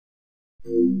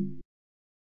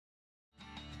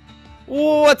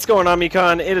What's going on,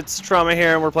 Mekon? It's Trauma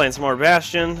here, and we're playing some more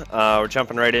Bastion. We're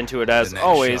jumping right into it as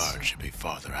always. The next shard should be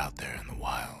farther out there in the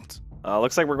wilds.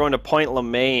 Looks like we're going to Point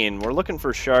Lemaine. We're looking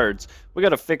for shards. We got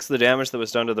to fix the damage that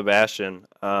was done to the Bastion.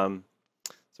 So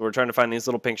we're trying to find these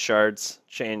little pink shards,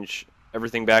 change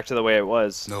everything back to the way it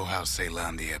was. Know how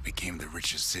Caelondia became the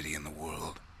richest city in the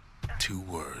world? 2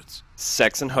 words.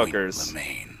 Sex and hookers. Point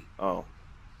Lemaine. Oh.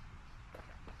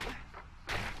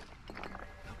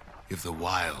 If the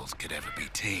wilds could ever be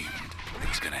tamed, it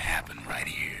was gonna happen right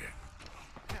here.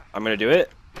 I'm gonna do it.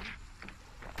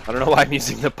 I don't know why I'm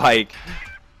using the pike.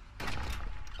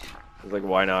 It's like,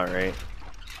 why not, right?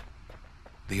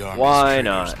 The army's Why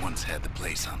not? once had the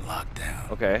place on lockdown.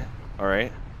 Okay,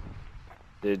 alright.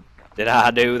 Did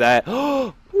I do that?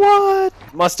 What?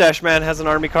 Mustache Man has an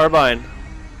army carbine.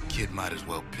 Kid might as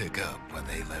well pick up where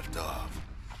they left off.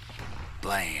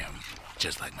 Blam!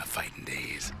 Just like my fighting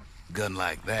days. Gun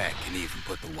like that can even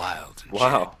put the wilds in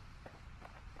Wow.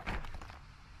 check.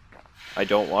 I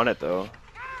don't want it though.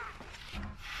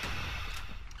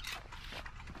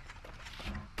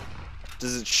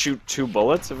 Does it shoot 2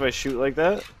 bullets if I shoot like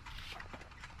that?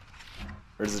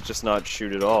 Or does it just not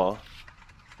shoot at all?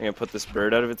 I'm gonna put this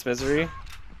bird out of its misery.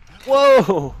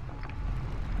 Whoa!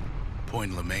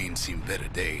 Point Lemaine seen better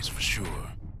days for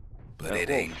sure, but it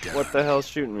ain't done. What the hell's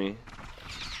shooting me?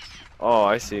 Oh,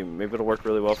 I see. Maybe it'll work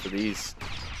really well for these.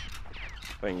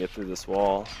 If I can get through this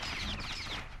wall.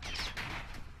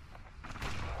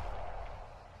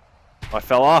 I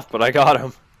fell off, but I got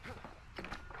him.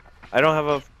 I don't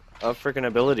have a freaking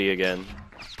ability again.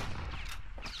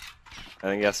 I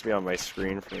think it has to be on my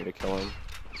screen for me to kill him.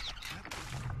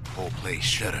 Whole place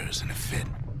shudders in a fit.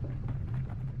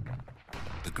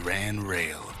 The grand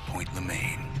rail of Point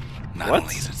Lemaine. Not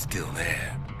only is it still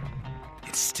there,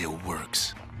 it still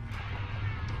works.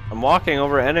 I'm walking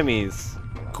over enemies.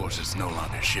 Of course, it's no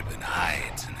longer shipping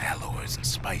hides and alloys and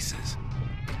spices,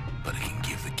 but it can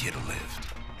give the kid a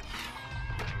lift.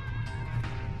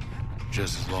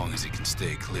 Just as long as he can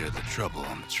stay clear of the trouble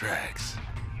on the tracks.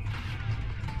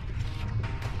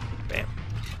 Bam.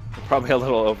 Probably a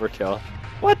little overkill.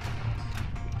 What?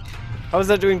 How is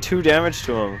that doing 2 damage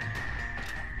to him?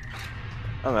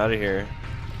 I'm out of here.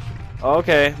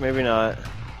 Okay, maybe not.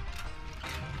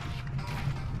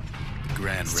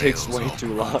 This takes way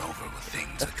too long. Over with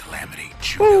things of calamity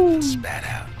chewed up and spat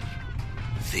out.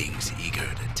 Things eager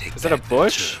to take Is that a back their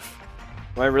bush? turf.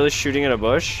 Am I really shooting at a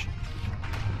bush?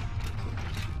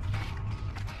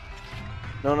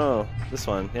 No, this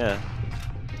one, yeah.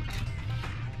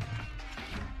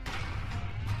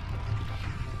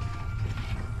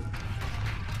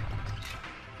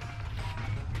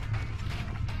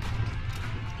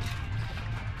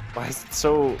 Why is it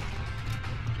so...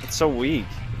 It's so weak.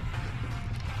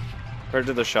 Compared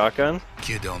to the shotgun?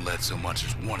 Kid don't let so much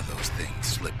as one of those things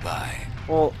slip by.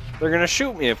 Well, they're gonna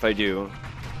shoot me if I do.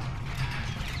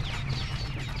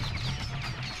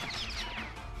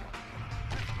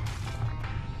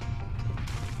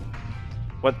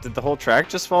 What, did the whole track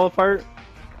just fall apart?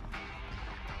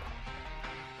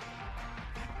 I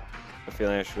have a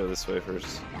feeling I should go this way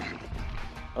first.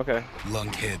 Okay.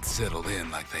 Lunkheads settled in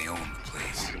like they own the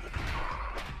place.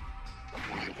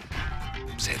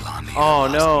 Caelondia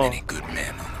lost no. many good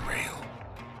men on the rail.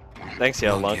 Thanks,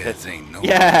 yeah, Lunkheads Lunkhead. ain't no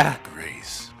Yeah!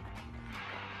 grace.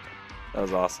 That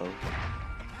was awesome.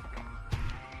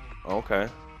 Okay.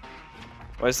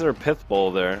 Why is there a pith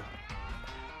bowl there?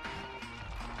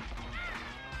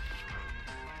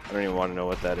 I don't even want to know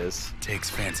what that is. Takes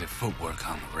fancy footwork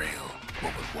on the rail,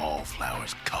 what with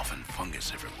wallflowers, coughing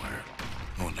fungus everywhere.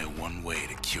 Only one way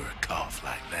to cure a cough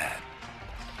like that.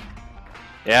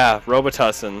 Yeah,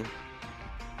 Robitussin.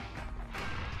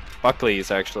 Buckley's,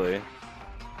 actually.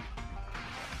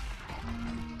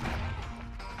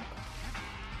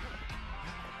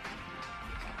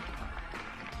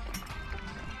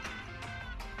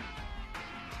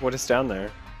 What is down there?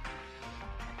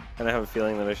 And I have a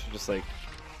feeling that I should just, like...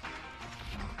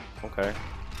 Okay.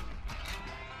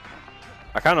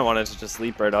 I kind of wanted to just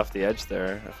leap right off the edge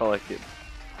there. I felt like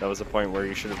that was a point where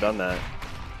you should have done that.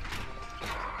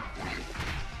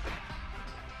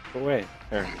 Go away.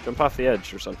 Here, jump off the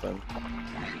edge or something.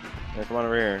 Here, come on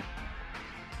over here.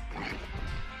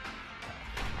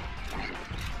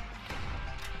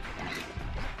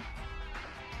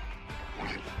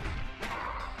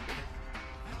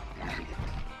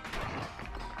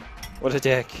 What a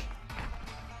dick.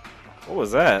 What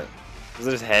was that? Was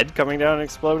it his head coming down and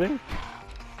exploding?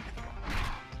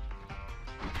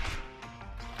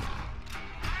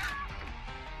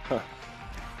 Huh.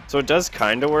 So it does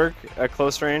kind of work at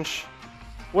close range.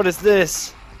 What is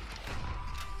this?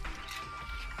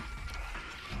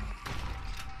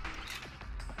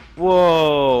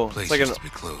 Whoa! Place It's like used an to be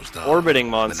closed off, orbiting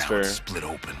but now monster. it's split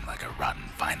open like a rotten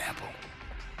pineapple.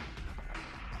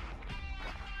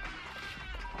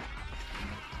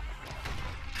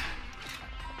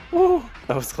 Woo!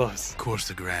 That was close. Of course,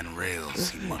 the grand rails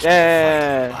seem much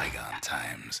Yeah. more fighting in bygone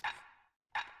times.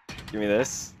 Give me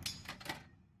this.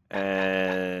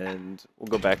 And we'll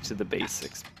go back to the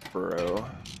basics, bro.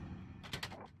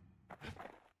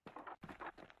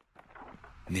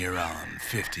 Near on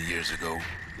 50 years ago,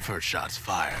 first shots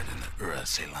fired in the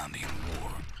Ura-Celandian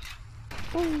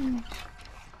War. Ooh.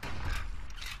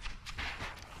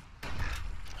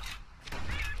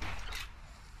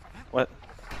 What?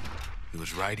 It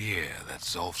was right here that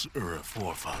Zolf's Ura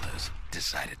forefathers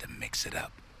decided to mix it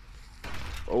up.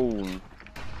 Oh.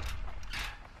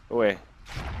 Go away.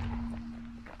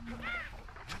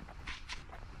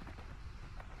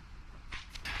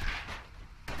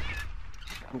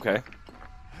 Okay.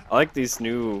 I like these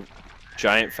new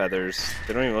giant feathers.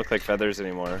 They don't even look like feathers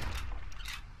anymore.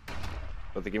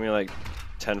 But they give me like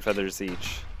 10 feathers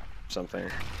each. Or something.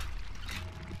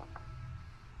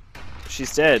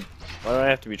 She's dead. Why do I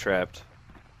have to be trapped?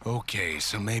 Okay,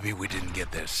 so maybe we didn't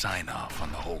get their sign-off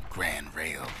on the whole Grand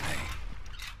Rail thing.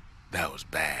 That was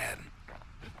bad.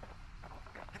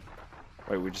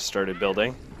 Wait, we just started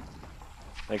building?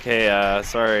 Like, hey,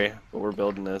 sorry, but we're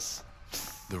building this.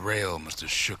 The rail must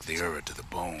have shook the Ura to the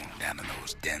bone down in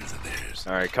those dens of theirs.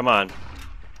 Alright, come on.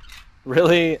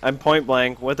 Really? I'm point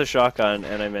blank with a shotgun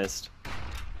and I missed.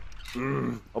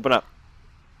 Open up.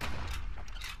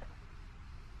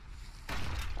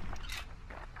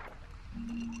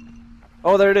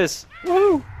 Oh, there it is.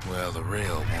 Woohoo! Well, the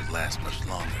rail won't last much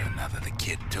longer now that the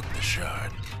kid took the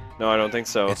shard. No, I don't think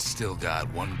so. It's still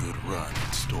got one good run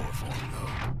in store for him,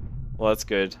 though. Well, that's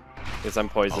good. Because I'm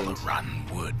All poisoned. the rotten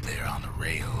wood there on the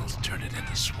rails turned it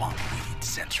into swamp weed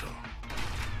central.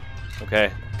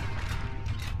 Okay.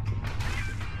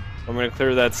 I'm gonna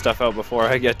clear that stuff out before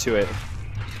I get to it.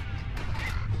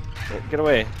 Oh, get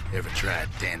away. Ever tried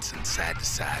dancing side to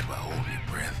side while holding your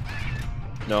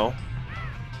breath? No.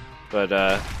 But,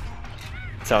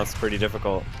 it sounds pretty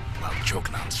difficult. While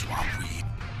choking on swamp weed?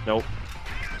 Nope.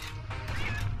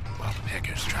 While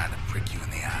peckers trying to prick you in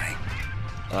the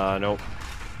eye? Nope.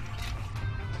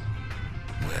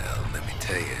 Well, let me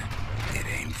tell you, it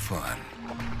ain't fun.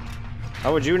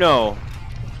 How would you know?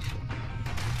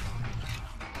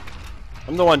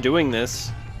 I'm the one doing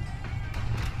this.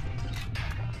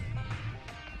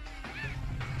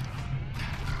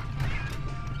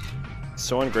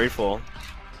 So ungrateful.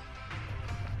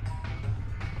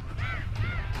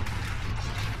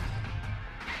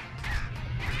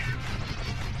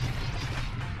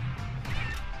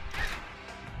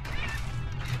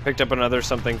 Picked up another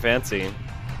something fancy.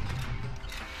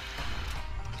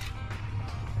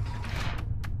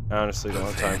 I honestly don't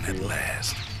have time for Then you. at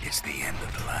last, it's the end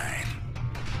of the line.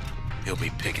 He'll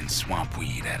be picking swamp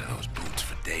weed out of those boots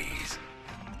for days.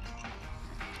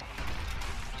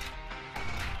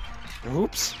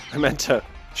 Oops, I meant to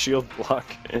shield block.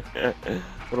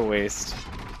 What a waste.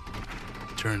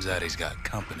 Turns out he's got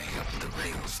company up at the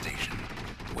rail station,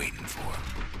 waiting for him.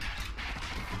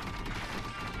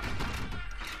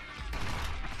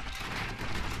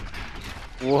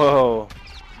 Whoa.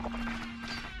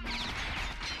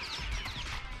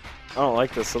 I don't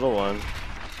like this little one.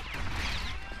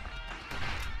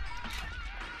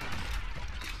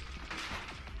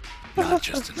 Not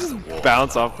just another wall.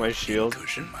 Bounce off my shield.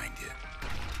 Cushion, mind you.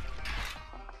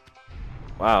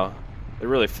 Wow. They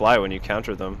really fly when you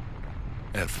counter them.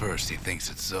 At first, he thinks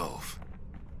it's Zolf.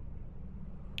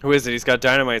 Who is it? He's got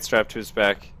dynamite strapped to his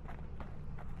back.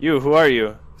 You, who are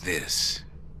you? This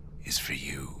is for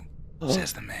you,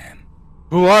 says the man.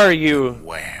 Who are you?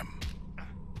 Wham.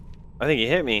 I think he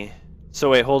hit me.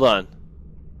 So wait, hold on.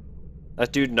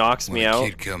 That dude knocks When me the out.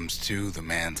 kid comes to, the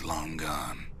man's long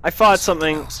gone. I fought But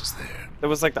something else is there. that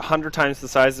was like 100 times the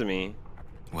size of me.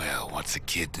 Well, what's a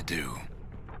kid to do?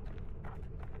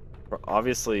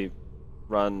 Obviously,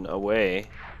 run away.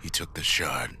 He took the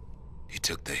shard, he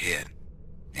took the hit,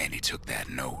 and he took that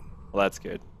note. Well, that's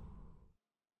good.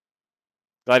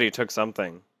 Glad he took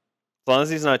something. As long as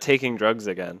he's not taking drugs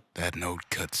again. That note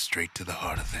cuts straight to the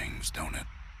heart of things, don't it?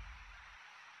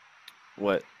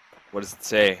 What does it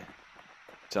say?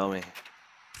 Tell me.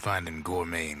 Finding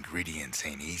gourmet ingredients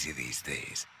ain't easy these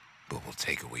days, but we'll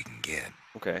take what we can get.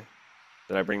 Okay.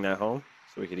 Did I bring that home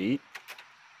so we could eat?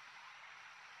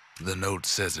 The note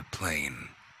says it plain.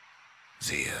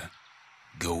 Zia,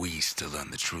 go east to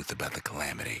learn the truth about the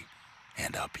calamity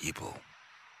and our people.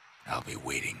 I'll be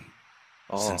waiting.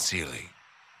 Oh, Sincerely,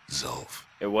 Zolf.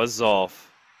 it was Zolf.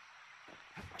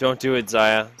 Don't do it,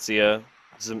 Zia.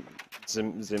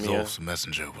 Zimia. Zolf's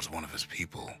messenger was one of his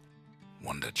people.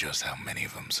 Wonder just how many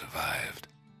of them survived,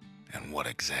 and what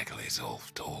exactly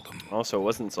Zolf told him. Also, it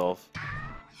wasn't Zolf.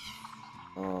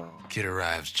 Oh. Kid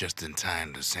arrives just in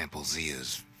time to sample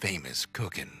Zia's famous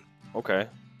cooking. Okay.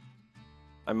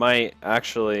 I might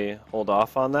actually hold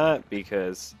off on that,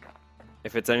 because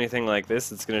if it's anything like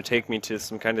this, it's going to take me to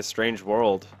some kind of strange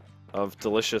world of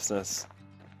deliciousness.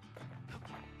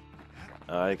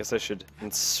 I guess I should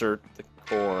insert the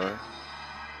core.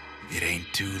 It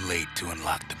ain't too late to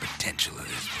unlock the potential of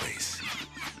this place.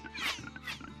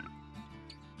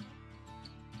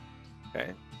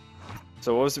 Okay.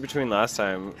 So what was it between last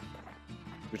time?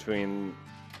 Between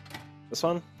this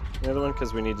one and the other one?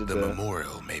 Because we needed the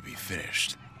memorial may be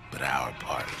finished, but our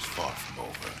part is far from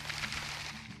over.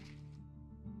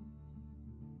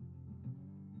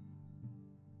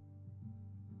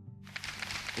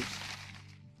 Oops.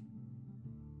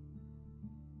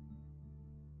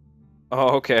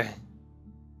 Oh, okay.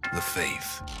 The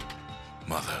faith.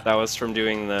 Mother. That was from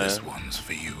doing This one's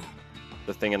for you.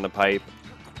 The thing in the pipe.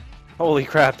 Holy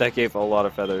crap, that gave a lot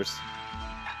of feathers.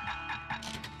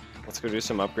 Let's go do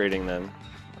some upgrading then.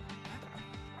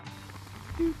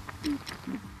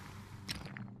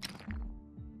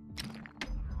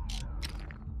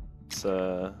 It's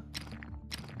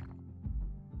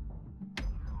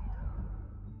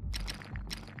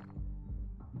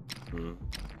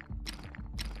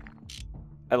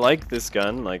I like this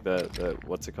gun, like the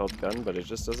what's it called gun, but it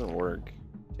just doesn't work.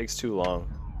 It takes too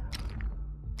long.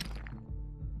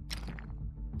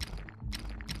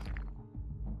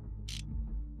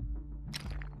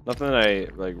 Nothing that I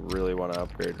like really want to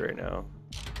upgrade right now.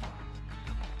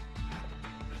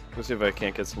 Let's see if I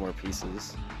can't get some more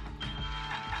pieces.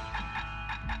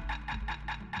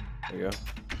 There you go.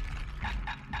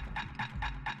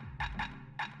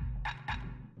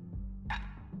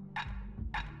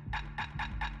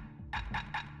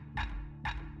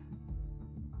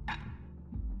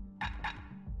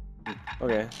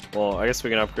 Okay, well, I guess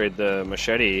we can upgrade the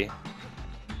machete.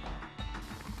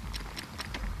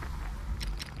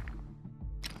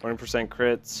 20%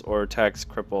 crits or attacks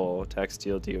cripple, attacks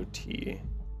deal DOT. I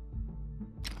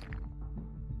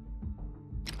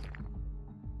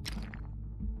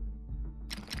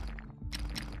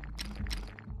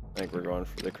think we're going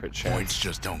for the crit chance. Points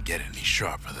just don't get any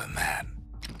sharper than that.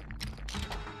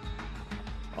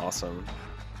 Awesome.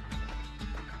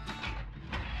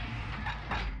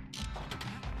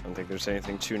 I don't think there's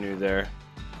anything too new there.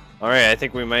 Alright, I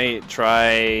think we might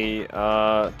try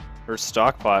her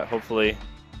stock pot, hopefully.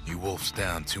 He wolfs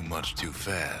down too much too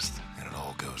fast, and it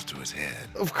all goes to his head.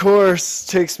 Of course,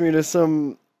 takes me to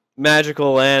some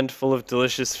magical land full of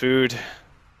delicious food.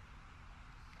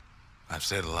 I've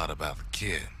said a lot about the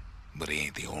kid, but he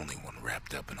ain't the only one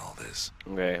wrapped up in all this.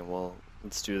 Okay, well,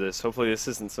 let's do this. Hopefully this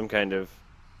isn't some kind of,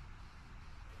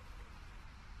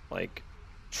 like,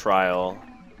 trial.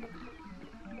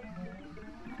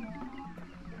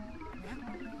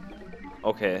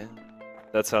 Okay,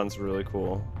 that sounds really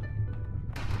cool.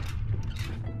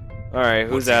 Alright,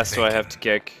 whose ass do I have to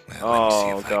kick? Well,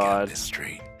 oh, God. This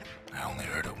straight. I only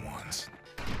heard it once.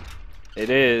 It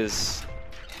is.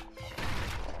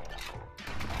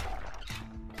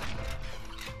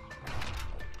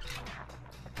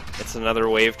 It's another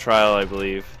wave trial, I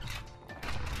believe.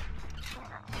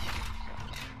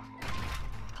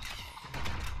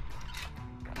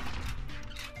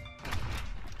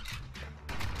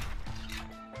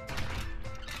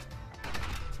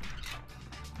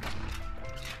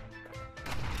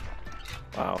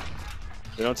 Wow.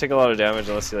 They don't take a lot of damage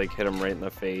unless you like hit them right in the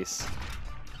face.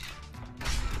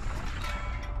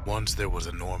 Once there was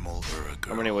a normal Ura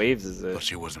girl. How many waves is it? But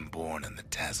she wasn't born in the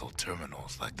Tassel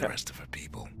terminals like the rest of her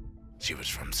people. She was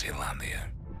from Zealandia.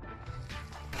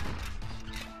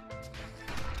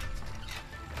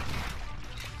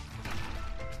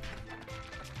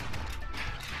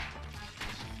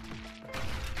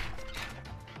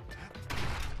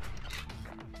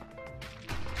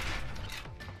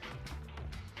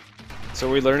 So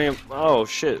are we learning? Oh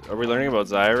shit! Are we learning about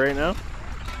Zaya right now?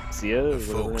 Zia? The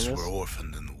folks were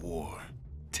orphaned in the war,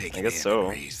 taken in and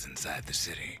raised inside the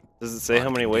city. Does it say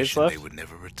how many waves left? They would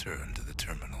never return to the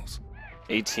terminals.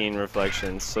 18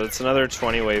 reflections, so it's another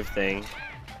 20 wave thing.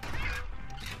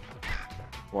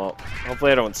 Well,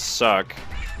 hopefully I don't suck.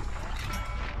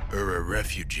 Ura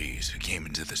refugees who came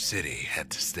into the city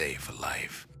had to stay for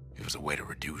life. It was a way to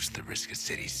reduce the risk of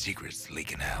city secrets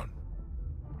leaking out.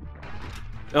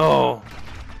 Oh.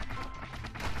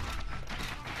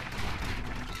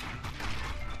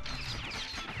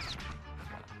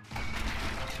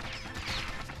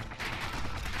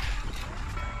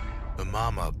 The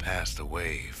mama passed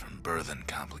away from birthing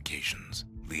complications,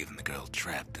 leaving the girl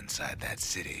trapped inside that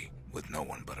city with no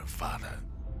one but her father.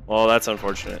 Well, that's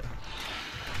unfortunate.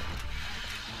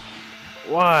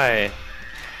 Why?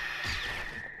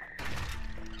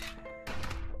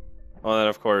 Oh, then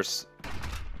of course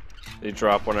they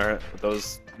drop one of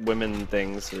those women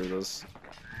things, or those.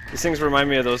 These things remind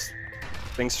me of those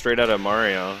things straight out of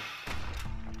Mario.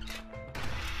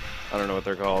 I don't know what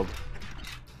they're called.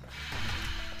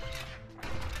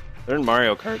 They're in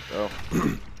Mario Kart though.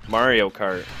 Mario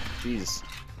Kart. Jeez.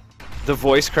 The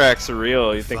voice cracks are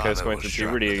real. You think I was going through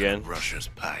puberty again. Russia's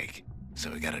pike, so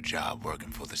he got a job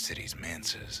working for the city's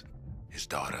manses. His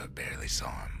daughter barely saw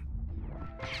him.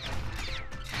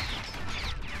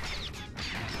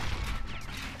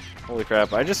 Holy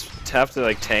crap, I just have to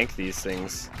like tank these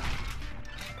things.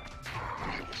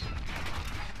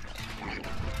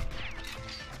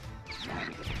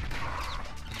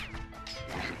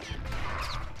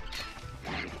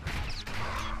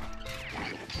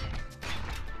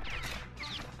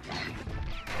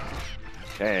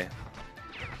 Okay.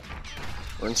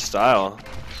 We're in style.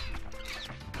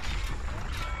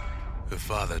 Her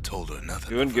father told her nothing.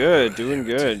 Doing good, doing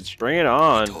good. Bring it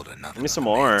on. Give me some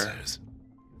more.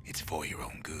 It's for your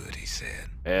own good, he said.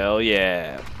 Hell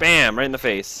yeah. Bam! Right in the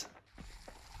face.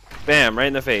 Bam! Right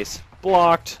in the face.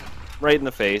 Blocked. Right in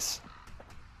the face.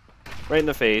 Right in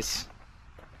the face.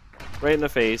 Right in the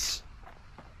face.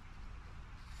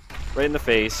 Right in the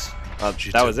face.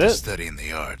 That was it? Studying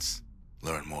the arts.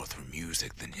 Learn more through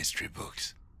music than history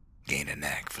books. Gain a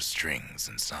knack for strings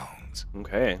and songs.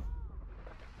 Okay.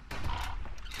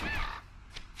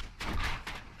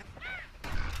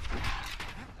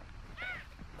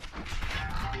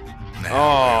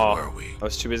 Now, where were we? I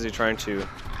was too busy trying to.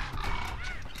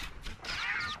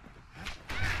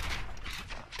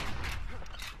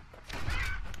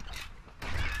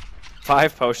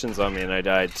 Five potions on me and I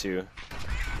died too.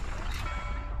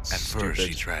 At first,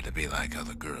 she tried to be like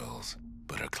other girls,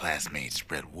 but her classmates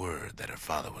spread word that her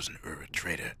father was an Ura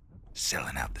trader,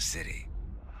 selling out the city.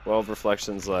 12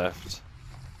 reflections left.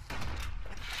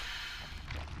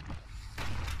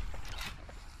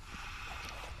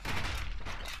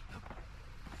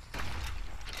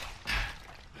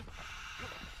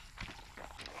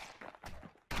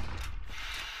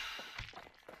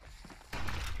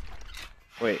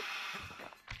 Wait.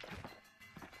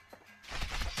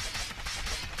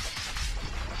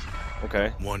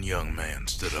 Okay. One young man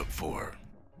stood up for her,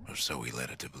 or so he led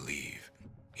her to believe.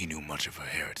 He knew much of her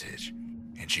heritage,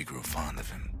 and she grew fond of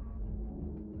him.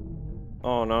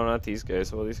 Oh no, not these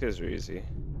guys. Well, these guys are easy.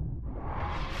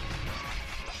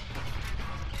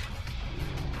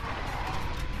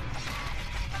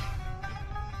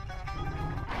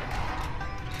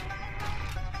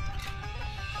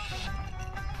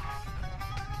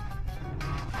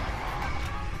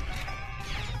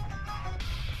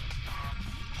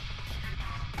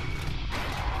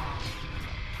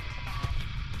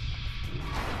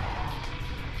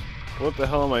 What the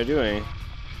hell am I doing?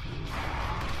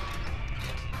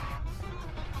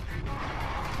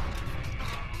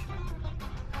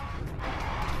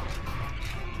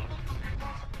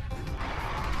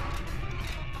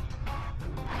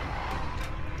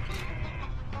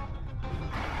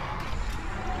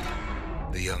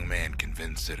 The young man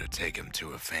convinced her to take him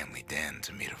to her family den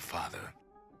to meet her father.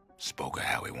 Spoke of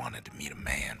how he wanted to meet a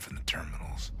man from the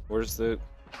terminals. Where's the...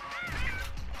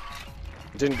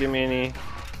 Didn't give me any...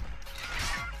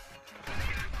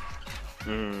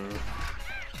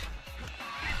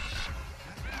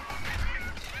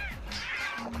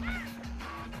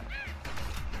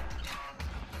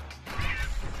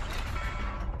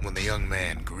 When the young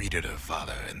man greeted her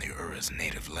father in the Ura's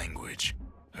native language,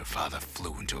 her father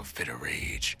flew into a fit of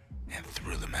rage and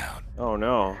threw them out. Oh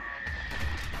no.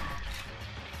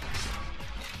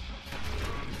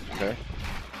 Okay.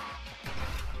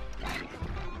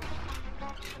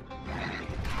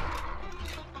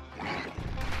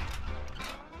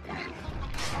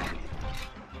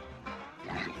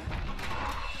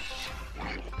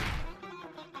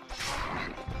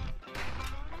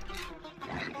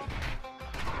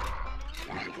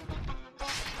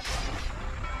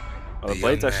 Oh, the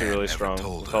blade's actually really strong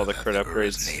with all the crit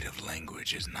upgrades. Native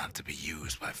language is not to be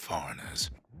used by foreigners.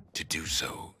 To do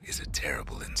so is a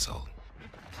terrible insult.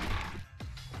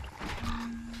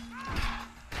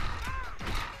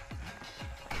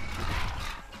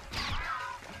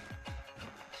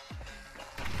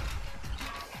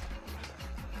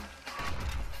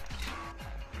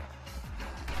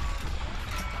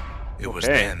 It was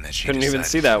then that she couldn't even decided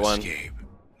see that to one. escape.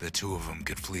 The two of them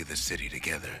could flee the city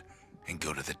together and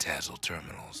go to the Tassel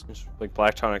terminals. There's like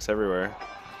black tonics everywhere.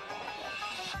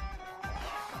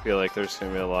 feel like there's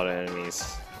gonna be a lot of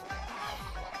enemies.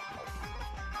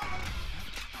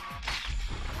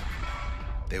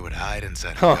 They would hide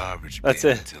inside a Oh, garbage that's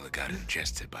bin it. until it got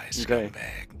ingested by a Okay.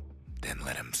 scumbag. Then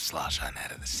let him slosh on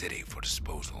out of the city for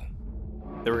disposal.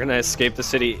 They were gonna escape the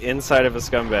city inside of a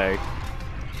scumbag.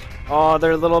 Oh,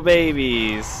 they're little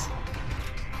babies.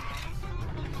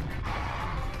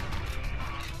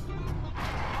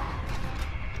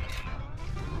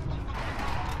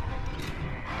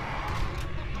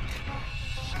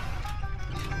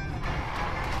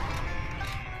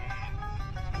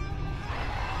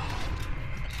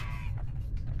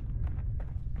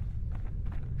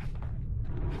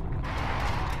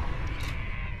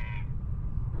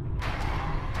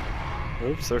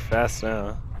 Oops, they're fast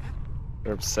now.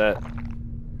 They're upset.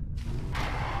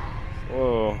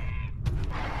 Whoa.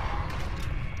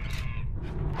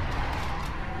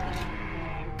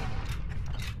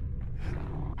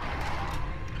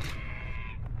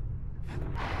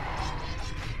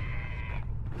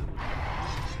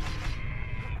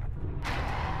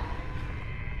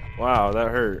 Wow, that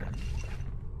hurt.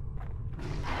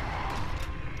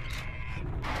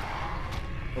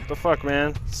 What the fuck,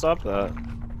 man? Stop that.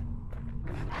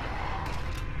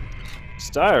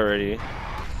 Just die already.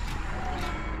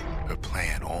 Her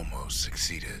plan almost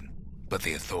succeeded, but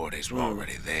the authorities were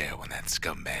already there when that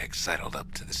scumbag sidled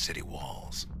up to the city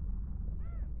walls.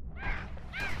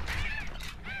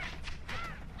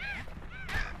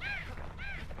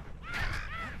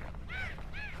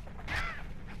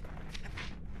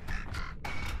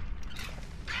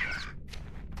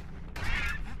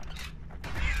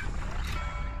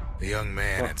 The young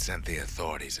man had sent the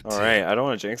authorities a tip. Alright, I don't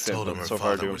want to jinx it, Told him but her so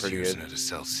far father doing was pretty using good. her to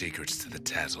sell secrets to the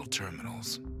Tazzle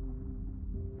terminals.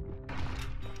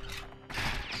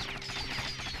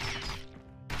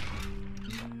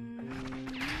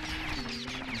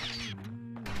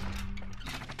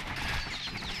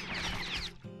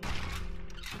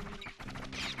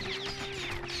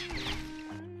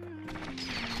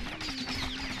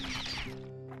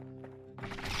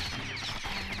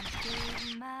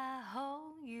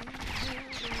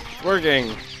 It's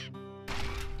working!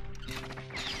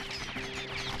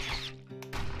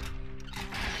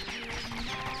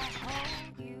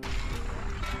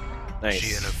 Nice.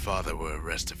 She and her father were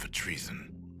arrested for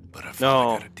treason, but her No.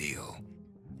 father got a deal.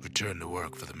 Returned to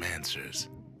work for the Mansers,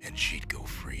 and she'd go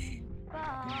free.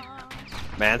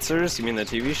 Mansers? You mean the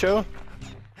TV show?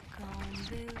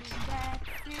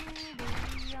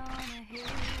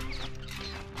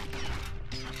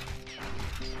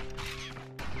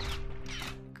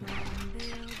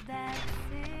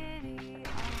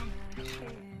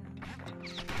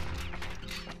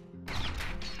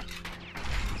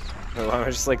 Or why am I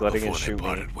just like letting Before it they shoot me?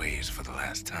 parted ways for the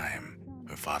last time,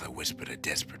 her father whispered a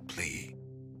desperate plea.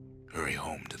 Hurry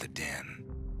home to the den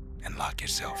and lock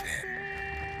yourself in.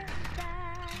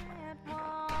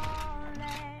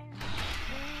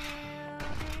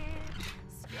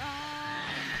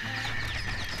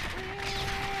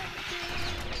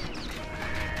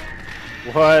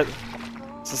 What?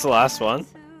 Is this the last one?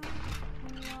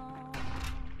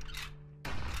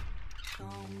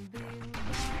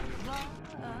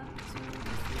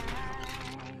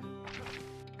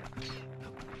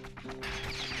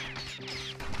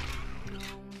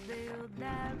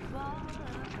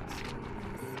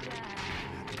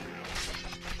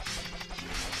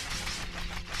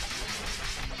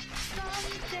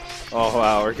 Oh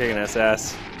wow, we're kicking ass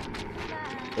ass.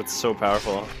 That's so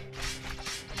powerful. Look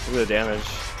at the damage.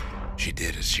 She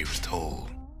did as she was told,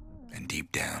 and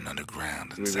deep down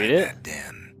underground Did we inside read it? that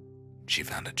den, she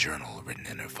found a journal written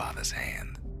in her father's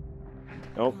hand.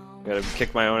 Nope. Gotta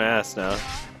kick my own ass now.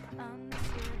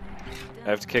 I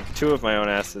have to kick 2 of my own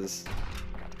asses.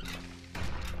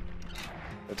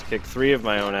 I have to kick 3 of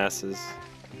my own asses.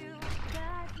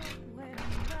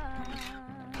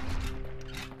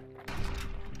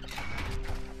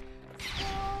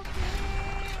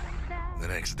 The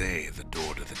next day, the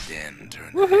door to the den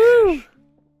turned Woohoo! ash.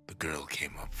 The girl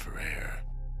came up for air,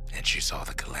 and she saw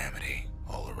the calamity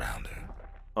all around her.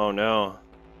 Oh no.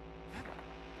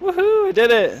 Woohoo! I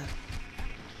did it!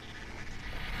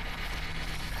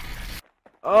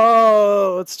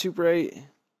 Oh, it's too bright.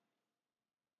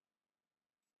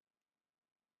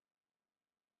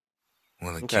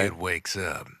 When the Okay. kid wakes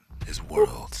up, his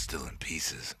world's still in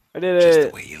pieces, I did just the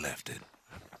it! way he left it.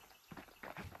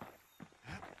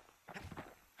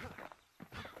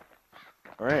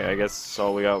 Alright, I guess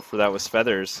all we got for that was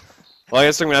feathers. Well, I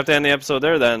guess we're gonna have to end the episode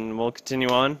there then. We'll continue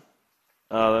on.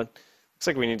 Looks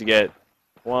like we need to get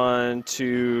 1,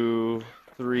 2,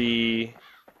 3,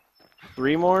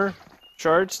 3 more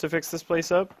shards to fix this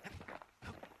place up.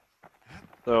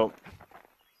 So,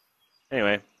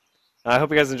 anyway, I hope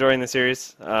you guys are enjoying the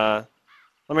series. Let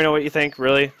me know what you think,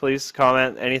 really. Please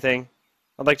comment anything.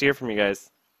 I'd like to hear from you guys.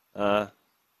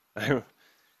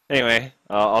 Anyway,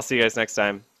 I'll see you guys next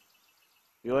time.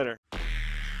 See you later.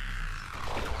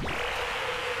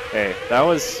 Okay, that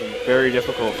was very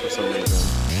difficult for some reason.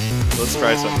 Let's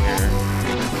try something here.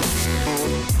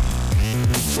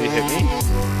 Did he hit me?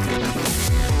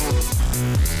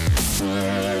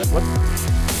 What?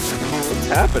 What's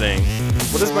happening?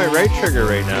 What is my right trigger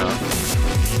right now?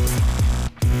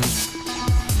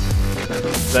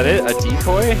 Is that it? A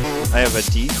decoy? I have a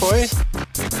decoy?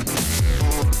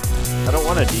 I don't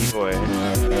want a decoy.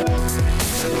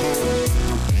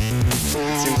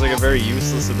 It seems like a very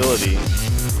useless ability.